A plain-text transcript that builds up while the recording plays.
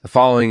The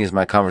following is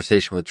my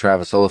conversation with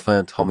Travis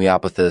Oliphant,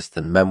 homeopathist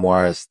and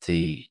memoirist.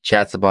 He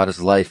chats about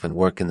his life and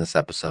work in this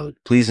episode.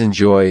 Please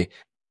enjoy.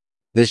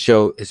 This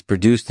show is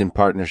produced in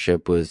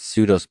partnership with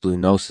Pseudos Blue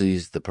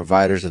Noses, the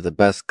providers of the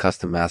best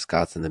custom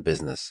mascots in the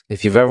business.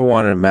 If you've ever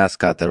wanted a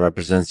mascot that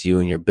represents you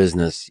and your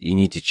business, you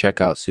need to check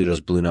out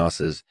Pseudos Blue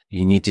Noses.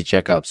 You need to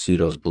check out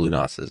Pseudos Blue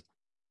Noses.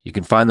 You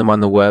can find them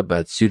on the web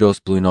at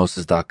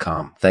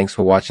pseudosbluenoses.com. Thanks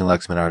for watching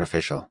Lexman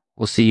Artificial.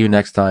 We'll see you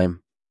next time.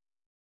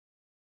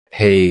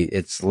 Hey,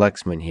 it's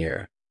Lexman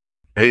here.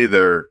 Hey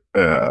there.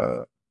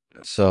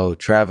 So,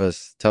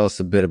 Travis, tell us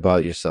a bit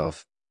about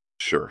yourself.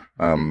 Sure.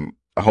 I'm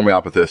a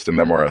homeopathist and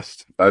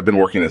memoirist. I've been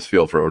working in this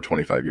field for over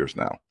 25 years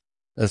now.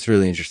 That's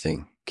really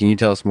interesting. Can you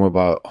tell us more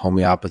about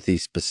homeopathy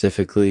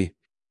specifically?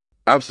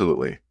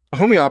 Absolutely.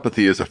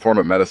 Homeopathy is a form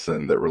of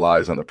medicine that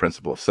relies on the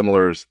principle of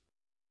similars.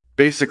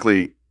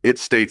 Basically, it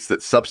states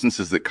that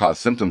substances that cause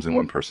symptoms in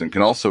one person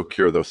can also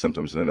cure those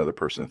symptoms in another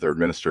person if they're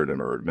administered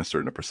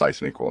in a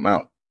precise and equal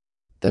amount.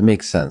 That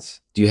makes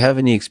sense. Do you have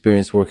any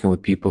experience working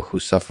with people who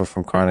suffer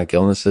from chronic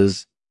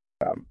illnesses?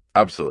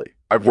 Absolutely.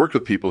 I've worked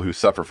with people who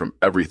suffer from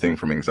everything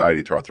from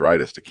anxiety to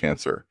arthritis to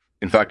cancer.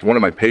 In fact, one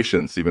of my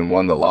patients even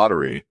won the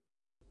lottery.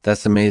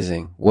 That's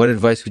amazing. What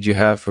advice would you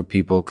have for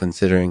people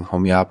considering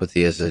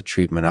homeopathy as a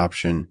treatment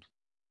option?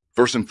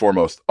 First and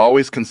foremost,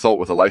 always consult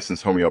with a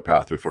licensed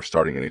homeopath before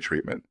starting any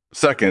treatment.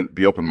 Second,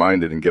 be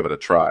open-minded and give it a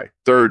try.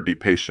 Third, be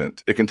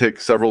patient. It can take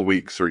several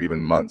weeks or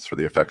even months for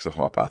the effects of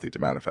homeopathy to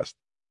manifest.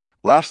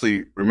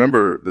 Lastly,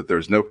 remember that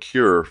there's no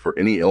cure for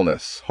any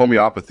illness.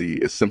 Homeopathy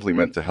is simply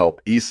meant to help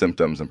ease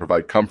symptoms and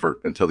provide comfort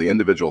until the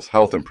individual's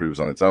health improves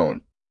on its own.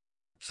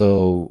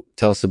 So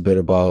tell us a bit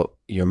about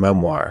your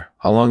memoir.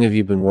 How long have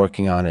you been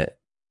working on it?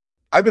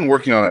 I've been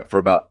working on it for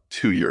about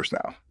 2 years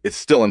now. It's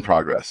still in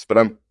progress, but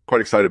I'm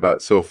quite excited about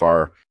it so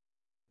far.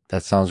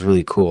 That sounds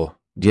really cool.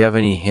 Do you have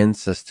any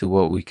hints as to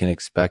what we can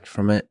expect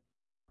from it?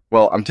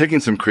 Well, I'm taking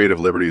some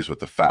creative liberties with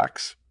the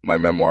facts. My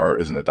memoir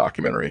isn't a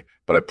documentary,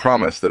 but I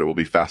promise that it will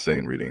be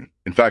fascinating reading.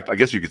 In fact, I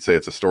guess you could say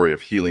it's a story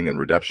of healing and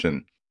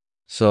redemption.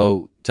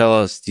 So tell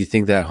us, do you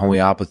think that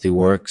homeopathy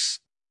works?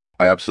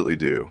 I absolutely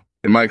do.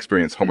 In my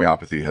experience,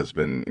 homeopathy has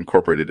been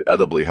incorporated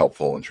edibly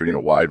helpful in treating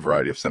a wide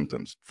variety of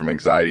symptoms, from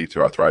anxiety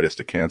to arthritis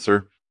to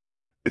cancer.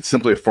 It's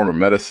simply a form of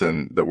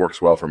medicine that works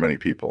well for many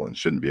people and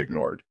shouldn't be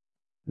ignored.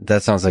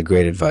 That sounds like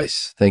great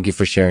advice. Thank you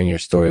for sharing your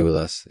story with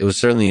us. It was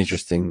certainly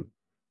interesting.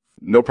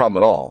 No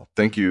problem at all.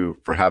 Thank you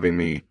for having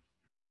me.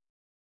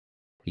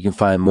 You can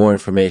find more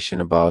information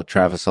about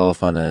Travis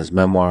Oliphant and his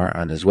memoir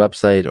on his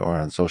website or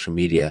on social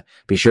media.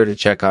 Be sure to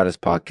check out his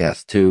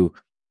podcast too.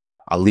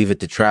 I'll leave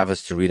it to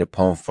Travis to read a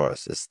poem for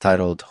us. It's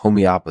titled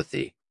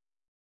Homeopathy.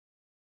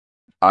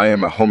 I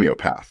am a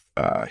homeopath,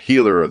 a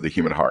healer of the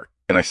human heart,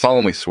 and I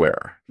solemnly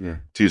swear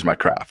to use my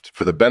craft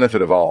for the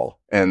benefit of all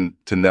and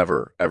to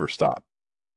never, ever stop.